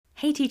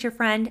Hey teacher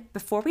friend,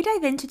 before we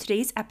dive into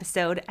today's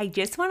episode, I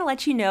just want to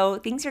let you know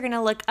things are going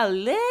to look a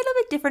little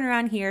bit different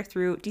around here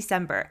through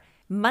December.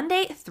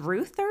 Monday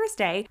through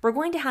Thursday, we're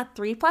going to have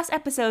 3+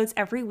 episodes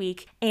every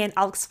week, and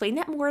I'll explain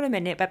that more in a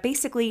minute, but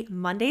basically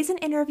Monday's an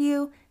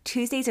interview,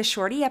 Tuesday's a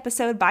shorty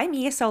episode by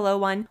me, a solo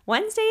one,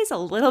 Wednesday's a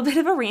little bit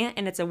of a rant,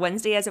 and it's a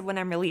Wednesday as of when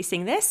I'm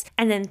releasing this,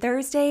 and then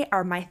Thursday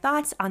are my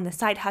thoughts on the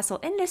side hustle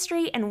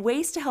industry and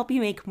ways to help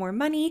you make more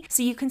money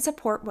so you can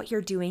support what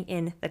you're doing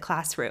in the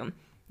classroom.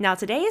 Now,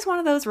 today is one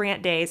of those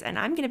rant days, and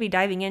I'm going to be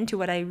diving into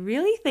what I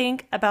really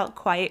think about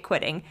quiet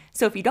quitting.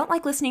 So if you don't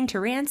like listening to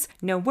rants,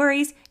 no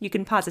worries. You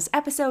can pause this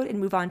episode and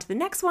move on to the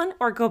next one,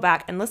 or go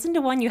back and listen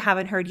to one you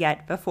haven't heard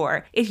yet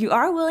before. If you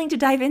are willing to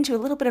dive into a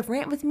little bit of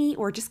rant with me,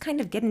 or just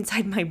kind of get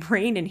inside my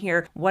brain and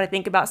hear what I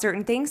think about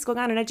certain things going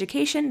on in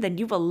education, then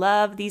you will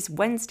love these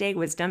Wednesday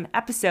Wisdom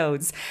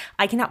episodes.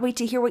 I cannot wait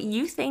to hear what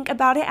you think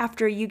about it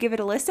after you give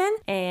it a listen,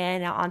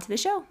 and now on to the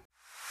show.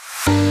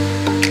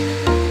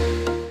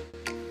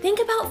 Think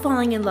about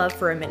falling in love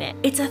for a minute.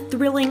 It's a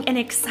thrilling and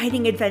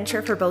exciting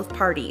adventure for both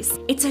parties.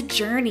 It's a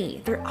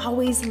journey. They're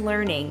always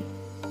learning.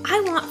 I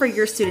want for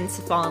your students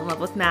to fall in love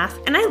with math,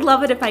 and I'd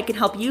love it if I could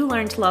help you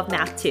learn to love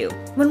math too.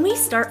 When we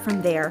start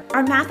from there,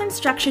 our math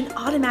instruction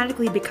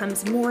automatically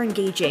becomes more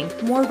engaging,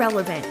 more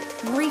relevant,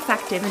 more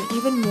effective, and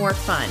even more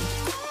fun.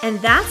 And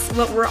that's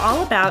what we're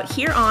all about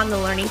here on the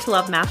Learning to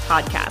Love Math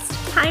podcast.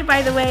 Hi,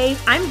 by the way,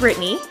 I'm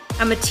Brittany.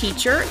 I'm a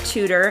teacher,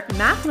 tutor,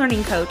 math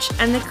learning coach,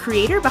 and the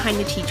creator behind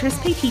the Teachers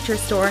Pay Teachers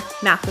store,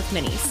 Math with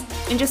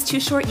Minis. In just 2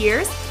 short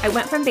years, I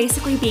went from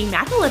basically being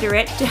math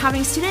illiterate to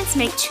having students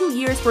make 2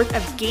 years worth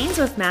of gains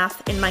with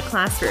math in my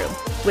classroom.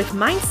 With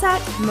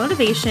mindset,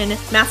 motivation,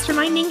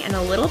 masterminding, and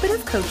a little bit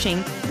of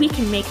coaching, we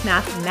can make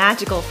math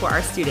magical for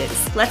our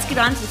students. Let's get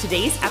on to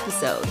today's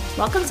episode.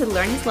 Welcome to the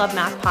Learning to Love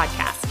Math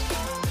podcast.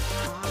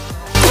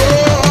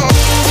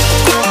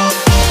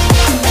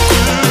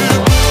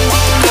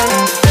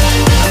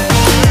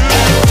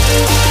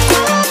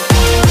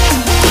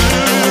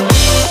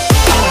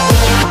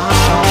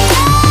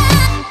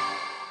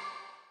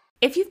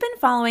 If you've been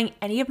following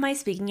any of my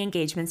speaking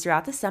engagements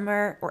throughout the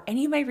summer, or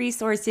any of my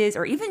resources,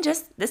 or even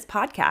just this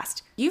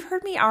podcast, you've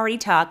heard me already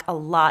talk a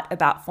lot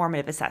about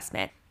formative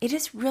assessment. It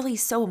is really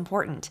so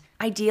important.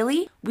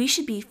 Ideally, we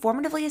should be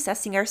formatively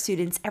assessing our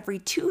students every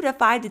 2 to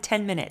 5 to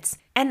 10 minutes.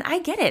 And I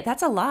get it,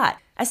 that's a lot,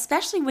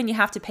 especially when you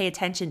have to pay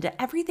attention to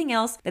everything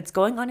else that's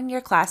going on in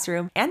your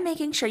classroom and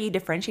making sure you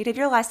differentiated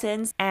your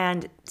lessons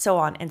and so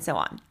on and so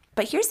on.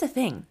 But here's the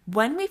thing,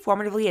 when we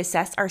formatively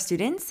assess our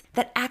students,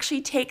 that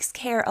actually takes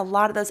care of a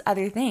lot of those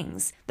other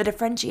things. The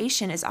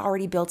differentiation is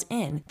already built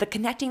in. The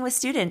connecting with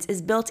students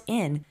is built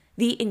in.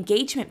 The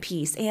engagement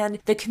piece and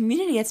the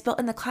community that's built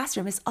in the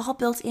classroom is all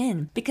built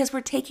in because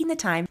we're taking the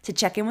time to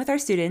check in with our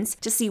students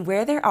to see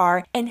where they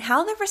are and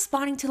how they're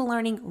responding to the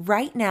learning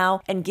right now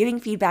and giving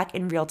feedback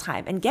in real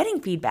time and getting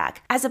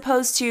feedback, as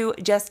opposed to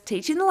just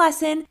teaching the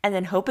lesson and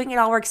then hoping it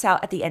all works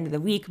out at the end of the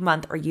week,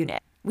 month, or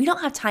unit. We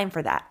don't have time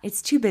for that.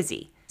 It's too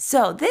busy.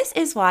 So this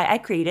is why I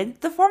created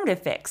the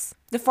Formative Fix.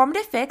 The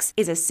Formative Fix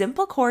is a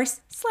simple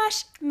course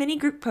 / mini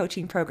group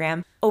coaching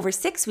program over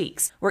 6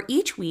 weeks, where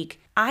each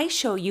week I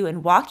show you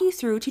and walk you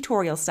through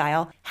tutorial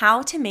style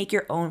how to make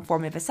your own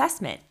formative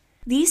assessment.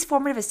 These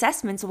formative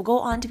assessments will go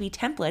on to be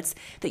templates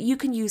that you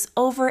can use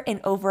over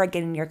and over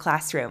again in your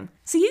classroom.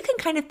 So you can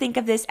kind of think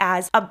of this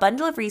as a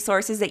bundle of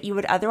resources that you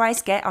would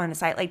otherwise get on a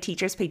site like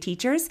Teachers Pay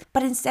Teachers,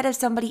 but instead of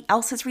somebody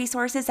else's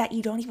resources that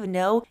you don't even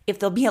know if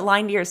they'll be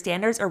aligned to your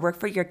standards or work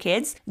for your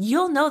kids,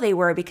 you'll know they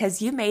were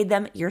because you made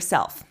them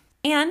yourself.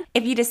 And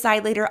if you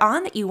decide later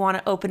on that you want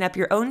to open up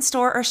your own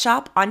store or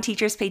shop on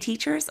Teachers Pay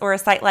Teachers or a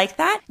site like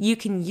that, you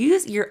can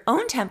use your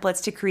own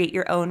templates to create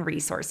your own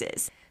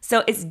resources.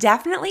 So it's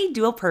definitely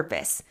dual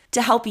purpose,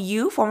 to help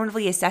you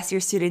formatively assess your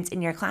students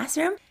in your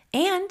classroom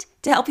and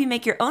to help you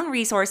make your own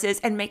resources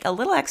and make a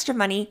little extra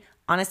money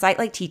on a site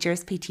like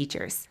Teachers Pay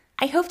Teachers.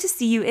 I hope to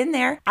see you in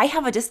there. I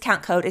have a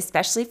discount code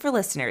especially for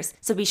listeners,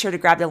 so be sure to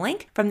grab the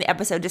link from the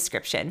episode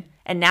description.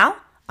 And now,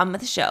 on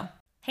with the show.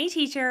 Hey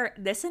teacher,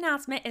 this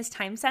announcement is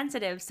time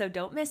sensitive, so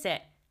don't miss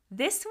it.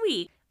 This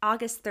week,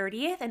 August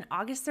 30th and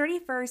August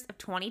 31st of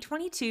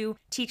 2022,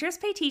 Teachers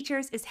Pay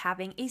Teachers is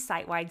having a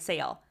site-wide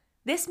sale.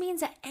 This means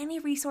that any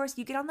resource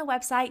you get on the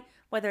website,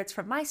 whether it's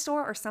from my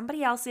store or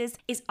somebody else's,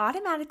 is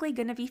automatically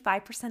going to be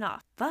 5%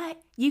 off.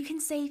 But you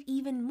can save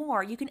even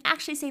more. You can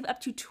actually save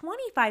up to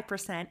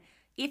 25%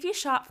 if you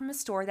shop from a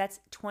store that's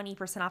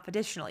 20% off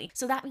additionally.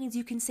 So that means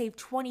you can save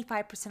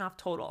 25% off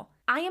total.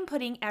 I am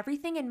putting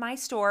everything in my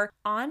store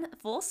on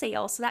full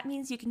sale, so that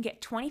means you can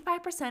get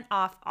 25%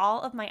 off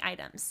all of my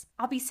items.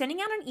 I'll be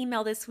sending out an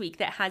email this week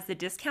that has the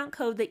discount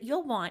code that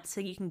you'll want so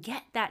you can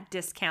get that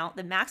discount,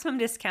 the maximum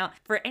discount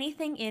for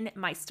anything in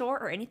my store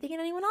or anything in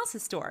anyone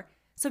else's store.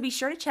 So be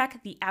sure to check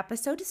the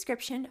episode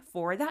description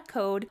for that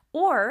code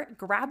or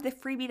grab the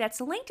freebie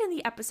that's linked in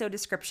the episode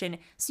description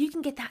so you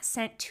can get that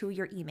sent to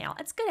your email.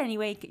 It's good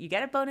anyway. You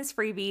get a bonus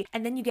freebie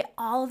and then you get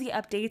all of the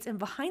updates and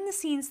behind the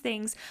scenes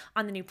things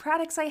on the new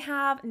products I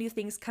have, new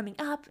things coming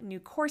up, new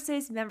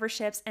courses,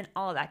 memberships, and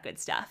all of that good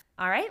stuff.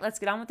 All right, let's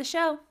get on with the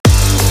show.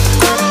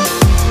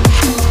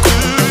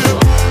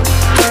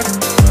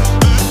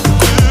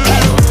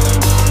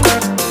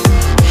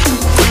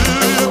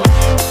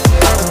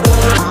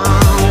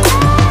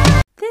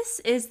 This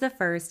is the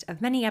first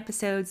of many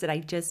episodes that I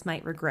just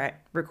might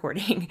regret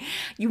recording.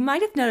 You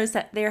might have noticed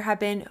that there have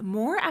been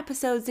more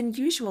episodes than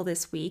usual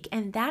this week,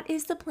 and that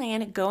is the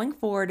plan going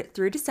forward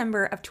through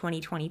December of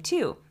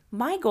 2022.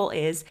 My goal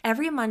is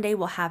every Monday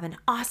we'll have an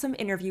awesome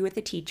interview with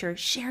a teacher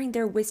sharing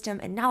their wisdom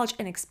and knowledge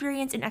and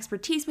experience and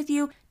expertise with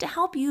you to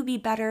help you be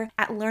better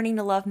at learning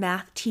to love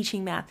math,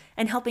 teaching math,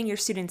 and helping your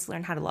students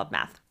learn how to love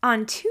math.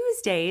 On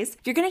Tuesdays,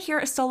 you're going to hear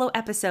a solo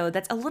episode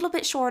that's a little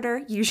bit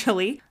shorter,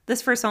 usually.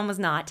 This first one was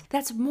not.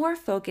 That's more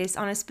focused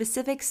on a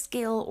specific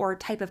skill or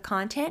type of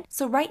content.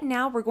 So right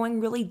now, we're going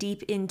really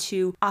deep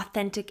into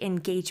authentic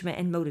engagement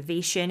and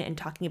motivation and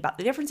talking about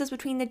the differences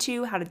between the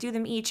two, how to do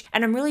them each.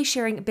 And I'm really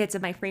sharing bits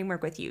of my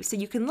framework with you. So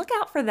you can look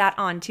out for that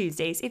on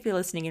Tuesdays if you're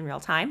listening in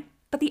real time.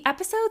 But the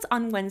episodes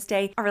on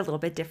Wednesday are a little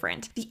bit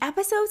different. The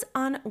episodes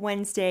on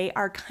Wednesday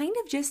are kind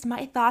of just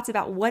my thoughts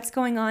about what's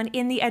going on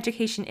in the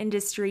education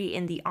industry,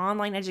 in the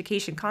online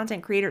education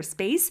content creator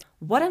space,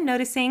 what I'm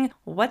noticing,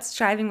 what's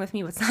jiving with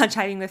me, what's not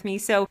jiving with me.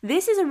 So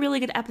this is a really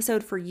good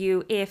episode for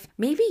you if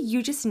maybe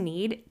you just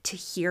need to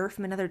hear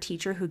from another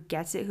teacher who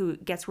gets it, who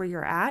gets where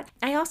you're at.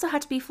 I also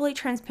have to be fully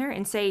transparent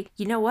and say,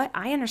 you know what?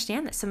 I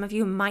understand that some of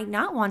you might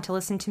not want to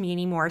listen to me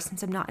anymore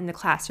since I'm not in the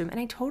classroom, and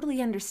I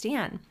totally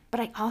understand. But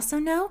I also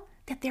know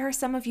that there are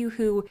some of you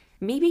who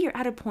maybe you're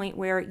at a point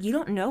where you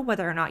don't know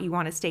whether or not you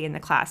want to stay in the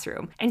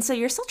classroom. And so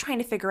you're still trying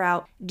to figure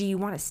out, do you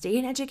want to stay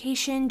in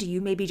education? Do you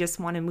maybe just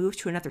want to move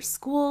to another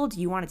school? Do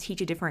you want to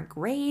teach a different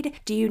grade?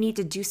 Do you need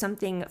to do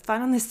something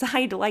fun on the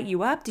side to light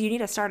you up? Do you need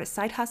to start a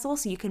side hustle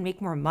so you can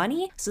make more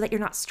money so that you're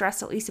not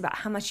stressed at least about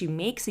how much you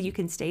make so you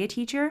can stay a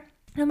teacher?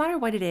 No matter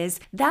what it is,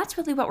 that's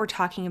really what we're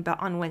talking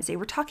about on Wednesday.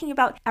 We're talking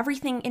about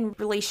everything in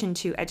relation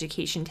to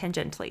education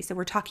tangentially. So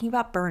we're talking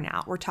about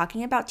burnout. We're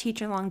talking about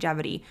teacher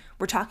longevity.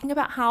 We're talking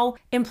about how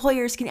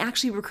employers can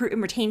actually recruit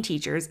and retain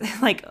teachers,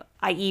 like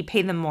i.e.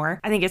 pay them more.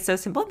 I think it's so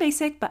simple and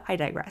basic, but I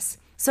digress.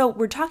 So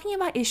we're talking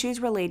about issues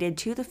related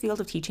to the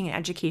field of teaching and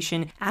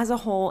education as a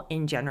whole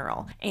in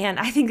general. And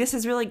I think this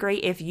is really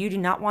great if you do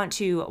not want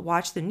to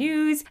watch the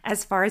news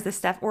as far as this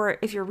stuff, or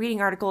if you're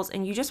reading articles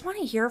and you just want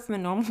to hear from a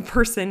normal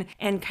person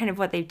and kind of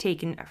what they've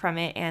taken from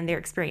it and their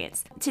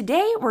experience.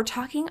 Today, we're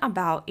talking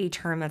about a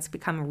term that's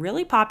become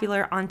really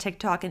popular on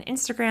TikTok and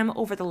Instagram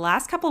over the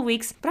last couple of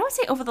weeks, but I would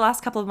say over the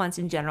last couple of months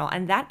in general,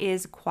 and that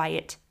is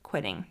quiet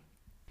quitting.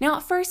 Now,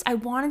 at first, I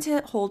wanted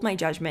to hold my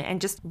judgment and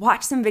just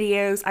watch some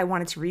videos. I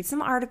wanted to read some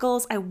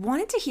articles. I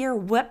wanted to hear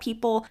what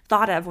people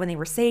thought of when they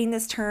were saying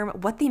this term,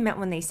 what they meant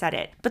when they said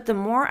it. But the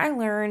more I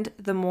learned,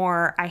 the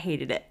more I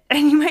hated it.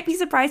 And you might be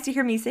surprised to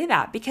hear me say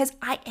that because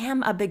I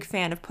am a big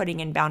fan of putting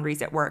in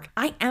boundaries at work.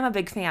 I am a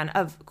big fan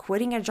of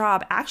quitting a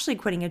job, actually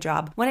quitting a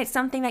job, when it's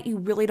something that you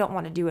really don't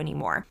want to do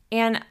anymore.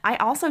 And I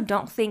also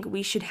don't think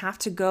we should have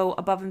to go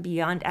above and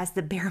beyond as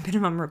the bare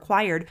minimum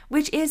required,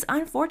 which is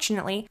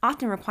unfortunately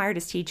often required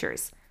as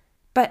teachers.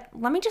 But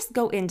let me just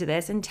go into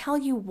this and tell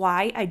you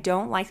why I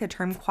don't like the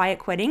term quiet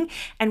quitting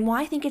and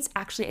why I think it's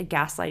actually a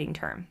gaslighting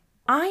term.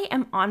 I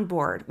am on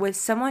board with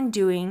someone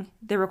doing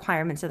the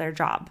requirements of their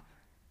job.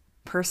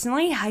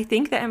 Personally, I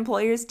think that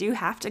employers do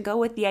have to go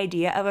with the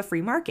idea of a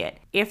free market.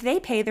 If they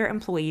pay their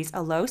employees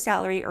a low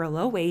salary or a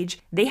low wage,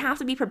 they have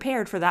to be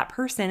prepared for that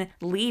person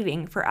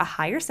leaving for a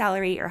higher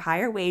salary or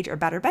higher wage or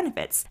better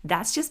benefits.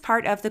 That's just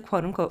part of the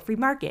quote-unquote free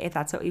market if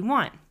that's what we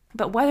want.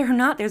 But whether or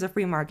not there's a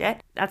free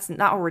market, that's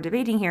not what we're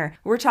debating here.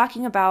 We're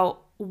talking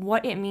about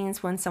what it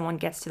means when someone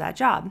gets to that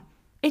job.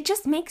 It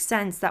just makes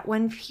sense that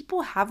when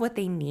people have what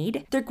they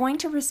need, they're going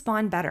to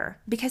respond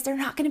better because they're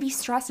not going to be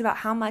stressed about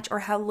how much or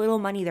how little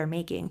money they're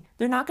making.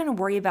 They're not going to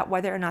worry about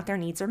whether or not their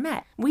needs are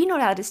met. We know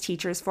that as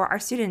teachers for our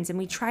students, and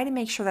we try to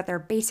make sure that their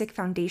basic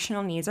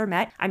foundational needs are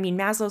met. I mean,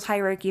 Maslow's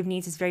hierarchy of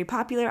needs is very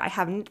popular. I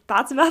have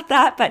thoughts about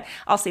that, but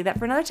I'll save that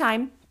for another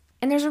time.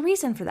 And there's a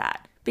reason for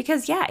that.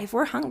 Because yeah, if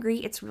we're hungry,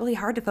 it's really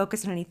hard to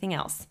focus on anything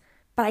else.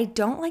 But I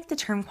don't like the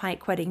term quiet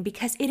quitting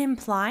because it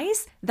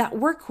implies that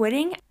we're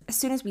quitting as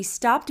soon as we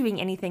stop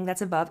doing anything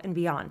that's above and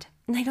beyond.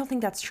 And I don't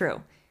think that's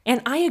true. And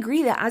I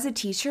agree that as a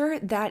teacher,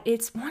 that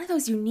it's one of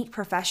those unique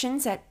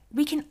professions that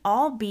we can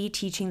all be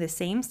teaching the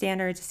same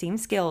standards, the same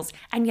skills,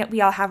 and yet we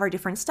all have our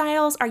different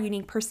styles, our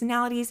unique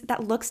personalities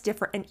that looks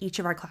different in each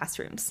of our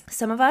classrooms.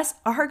 Some of us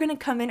are going to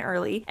come in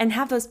early and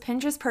have those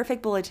Pinterest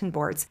perfect bulletin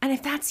boards. And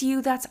if that's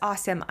you, that's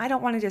awesome. I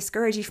don't want to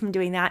discourage you from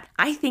doing that.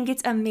 I think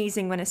it's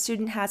amazing when a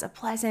student has a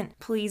pleasant,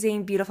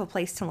 pleasing, beautiful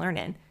place to learn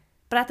in.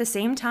 But at the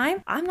same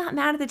time, I'm not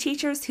mad at the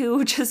teachers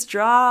who just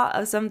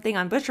draw something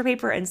on butcher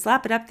paper and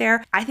slap it up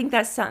there. I think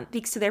that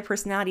speaks to their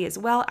personality as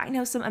well. I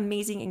know some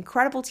amazing,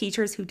 incredible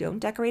teachers who don't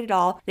decorate at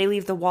all. They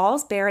leave the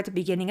walls bare at the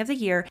beginning of the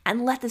year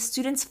and let the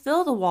students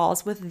fill the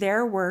walls with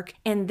their work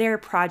and their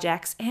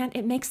projects, and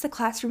it makes the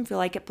classroom feel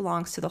like it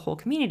belongs to the whole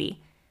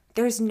community.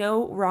 There's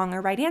no wrong or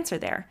right answer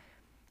there.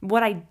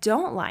 What I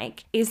don't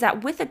like is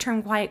that with the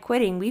term quiet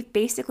quitting, we've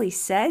basically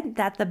said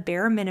that the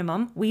bare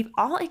minimum, we've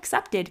all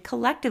accepted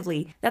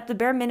collectively that the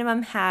bare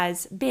minimum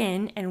has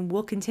been and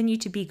will continue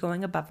to be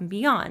going above and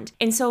beyond.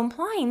 And so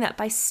implying that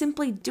by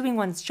simply doing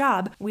one's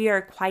job, we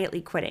are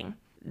quietly quitting.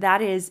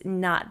 That is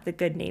not the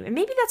good name. And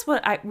maybe that's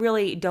what I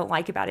really don't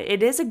like about it.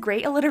 It is a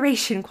great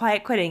alliteration,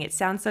 quiet quitting. It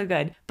sounds so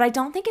good, but I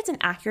don't think it's an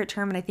accurate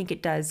term, and I think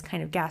it does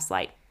kind of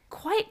gaslight.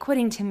 Quiet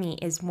quitting to me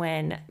is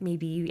when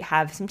maybe you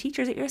have some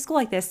teachers at your school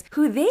like this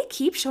who they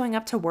keep showing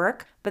up to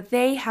work, but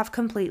they have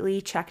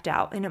completely checked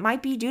out. And it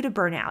might be due to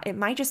burnout. It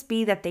might just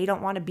be that they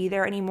don't want to be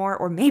there anymore,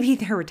 or maybe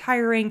they're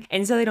retiring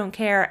and so they don't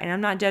care. And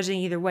I'm not judging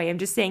either way. I'm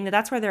just saying that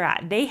that's where they're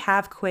at. They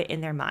have quit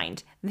in their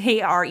mind.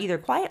 They are either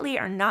quietly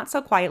or not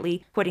so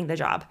quietly quitting the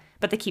job,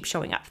 but they keep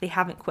showing up. They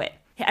haven't quit.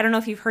 I don't know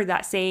if you've heard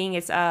that saying.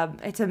 It's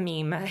a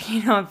meme.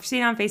 I've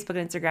seen it on Facebook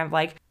and Instagram,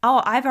 like,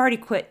 oh, I've already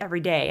quit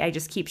every day. I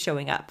just keep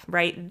showing up,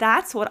 right?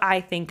 That's what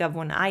I think of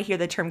when I hear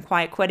the term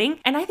quiet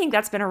quitting. And I think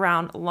that's been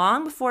around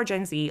long before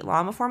Gen Z,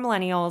 long before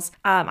millennials.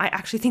 I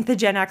actually think the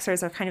Gen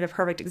Xers are kind of a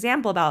perfect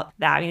example about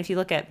that. I mean, if you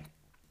look at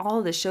all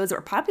of the shows that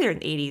were popular in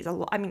the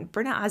 80s, I mean,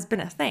 burnout has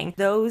been a thing.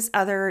 Those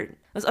other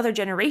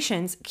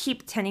generations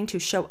keep tending to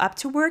show up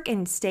to work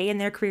and stay in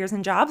their careers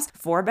and jobs,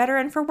 for better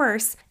and for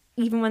worse,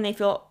 even when they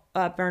feel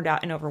burned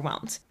out and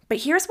overwhelmed. But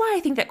here's why I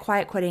think that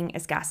quiet quitting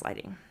is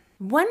gaslighting.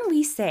 When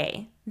we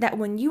say that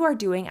when you are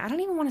doing, I don't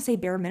even want to say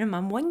bare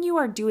minimum, when you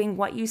are doing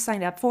what you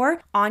signed up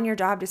for on your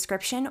job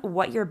description,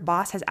 what your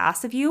boss has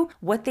asked of you,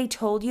 what they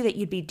told you that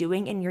you'd be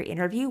doing in your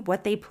interview,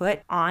 what they put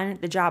on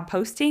the job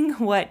posting,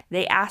 what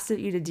they asked of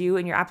you to do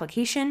in your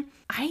application,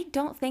 I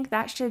don't think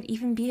that should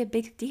even be a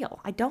big deal.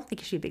 I don't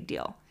think it should be a big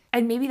deal.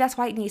 And maybe that's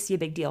why it needs to be a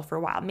big deal for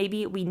a while.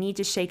 Maybe we need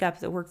to shake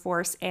up the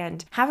workforce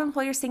and have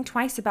employers think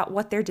twice about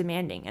what they're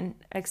demanding and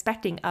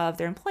expecting of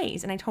their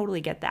employees. And I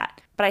totally get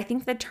that. But I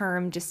think the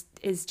term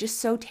is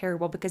just so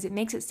terrible because it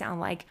makes it sound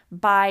like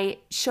by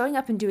showing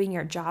up and doing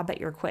your job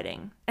that you're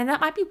quitting. And that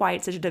might be why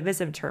it's such a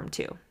divisive term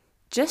too.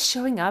 Just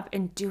showing up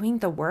and doing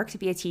the work to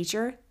be a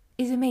teacher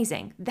is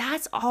amazing.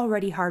 That's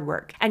already hard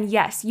work. And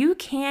yes, you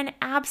can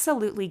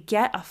absolutely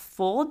get a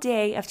full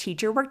day of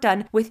teacher work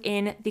done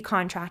within the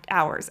contract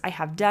hours. I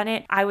have done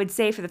it. I would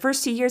say for the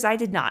first 2 years, I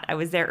did not. I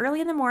was there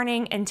early in the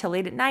morning until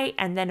late at night,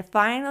 and then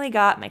finally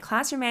got my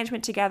classroom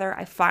management together.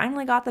 I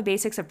finally got the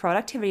basics of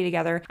productivity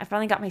together. I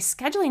finally got my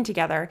scheduling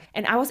together,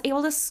 and I was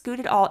able to scoot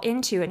it all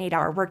into an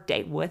 8-hour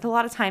workday with a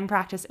lot of time,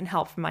 practice, and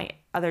help from my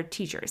other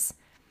teachers.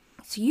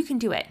 So you can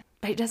do it.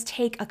 But it does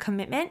take a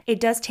commitment.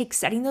 It does take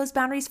setting those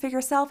boundaries for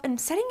yourself.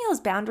 And setting those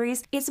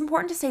boundaries, it's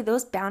important to say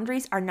those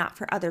boundaries are not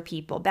for other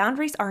people.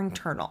 Boundaries are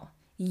internal.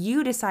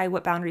 You decide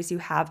what boundaries you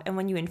have, and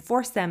when you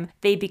enforce them,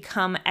 they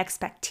become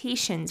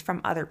expectations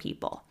from other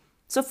people.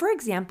 So for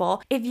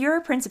example, if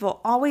your principal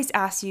always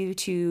asks you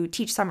to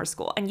teach summer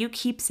school and you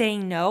keep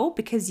saying no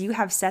because you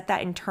have set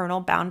that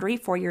internal boundary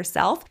for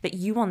yourself that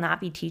you will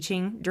not be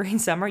teaching during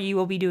summer, you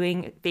will be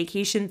doing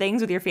vacation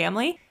things with your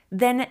family,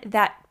 then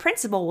that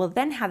principal will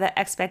then have that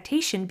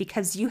expectation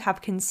because you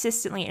have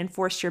consistently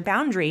enforced your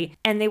boundary,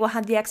 and they will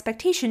have the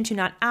expectation to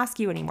not ask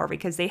you anymore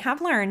because they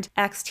have learned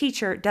X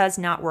teacher does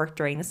not work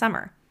during the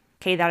summer.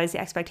 Okay, that is the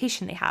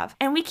expectation they have.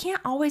 And we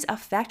can't always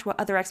affect what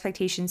other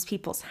expectations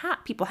people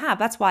have.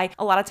 That's why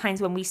a lot of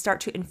times when we start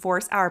to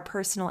enforce our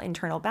personal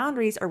internal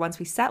boundaries, or once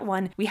we set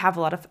one, we have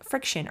a lot of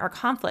friction or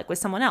conflict with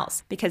someone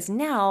else because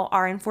now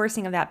our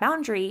enforcing of that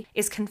boundary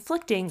is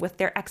conflicting with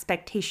their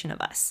expectation of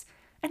us.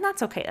 And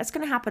that's okay. That's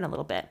going to happen a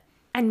little bit.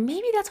 And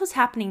maybe that's what's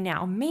happening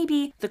now.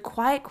 Maybe the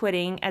quiet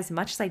quitting, as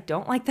much as I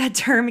don't like that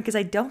term because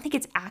I don't think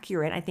it's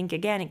accurate, I think,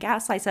 again, it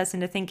gaslights us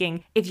into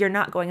thinking if you're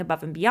not going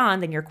above and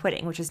beyond, then you're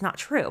quitting, which is not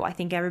true. I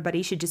think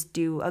everybody should just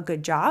do a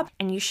good job,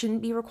 and you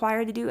shouldn't be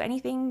required to do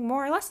anything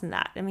more or less than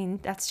that. I mean,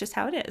 that's just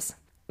how it is.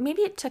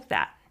 Maybe it took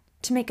that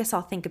to make us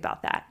all think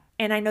about that.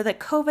 And I know that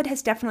COVID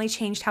has definitely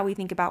changed how we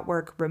think about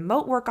work.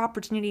 Remote work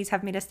opportunities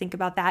have made us think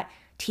about that.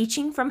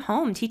 Teaching from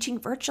home, teaching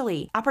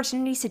virtually,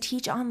 opportunities to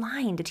teach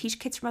online, to teach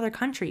kids from other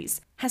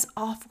countries has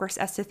all forced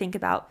us to think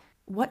about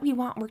what we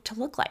want work to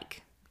look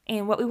like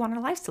and what we want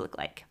our lives to look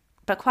like.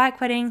 But quiet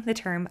quitting, the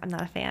term, I'm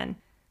not a fan.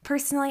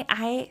 Personally,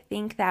 I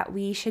think that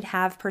we should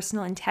have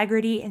personal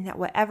integrity in that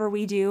whatever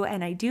we do,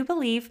 and I do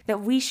believe that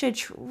we should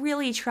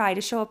really try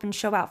to show up and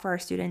show out for our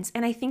students,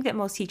 and I think that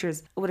most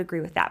teachers would agree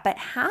with that. But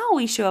how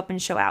we show up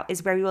and show out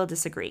is where we will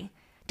disagree.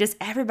 Does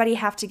everybody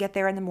have to get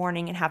there in the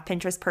morning and have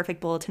Pinterest perfect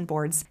bulletin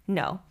boards?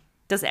 No.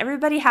 Does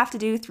everybody have to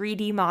do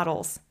 3D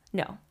models?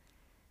 No.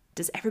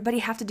 Does everybody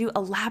have to do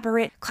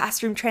elaborate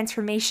classroom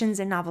transformations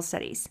and novel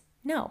studies?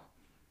 No.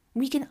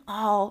 We can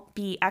all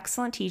be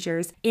excellent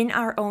teachers in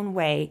our own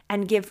way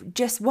and give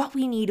just what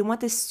we need and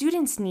what the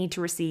students need to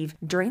receive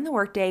during the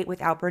workday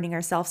without burning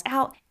ourselves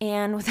out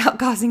and without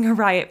causing a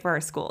riot for our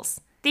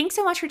schools. Thanks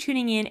so much for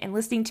tuning in and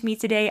listening to me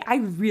today. I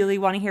really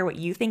want to hear what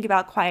you think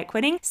about quiet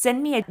quitting.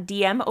 Send me a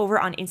DM over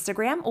on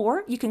Instagram,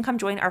 or you can come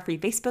join our free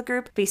Facebook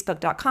group,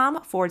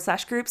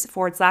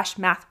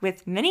 facebook.com/groups/math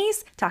with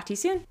minis. Talk to you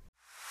soon.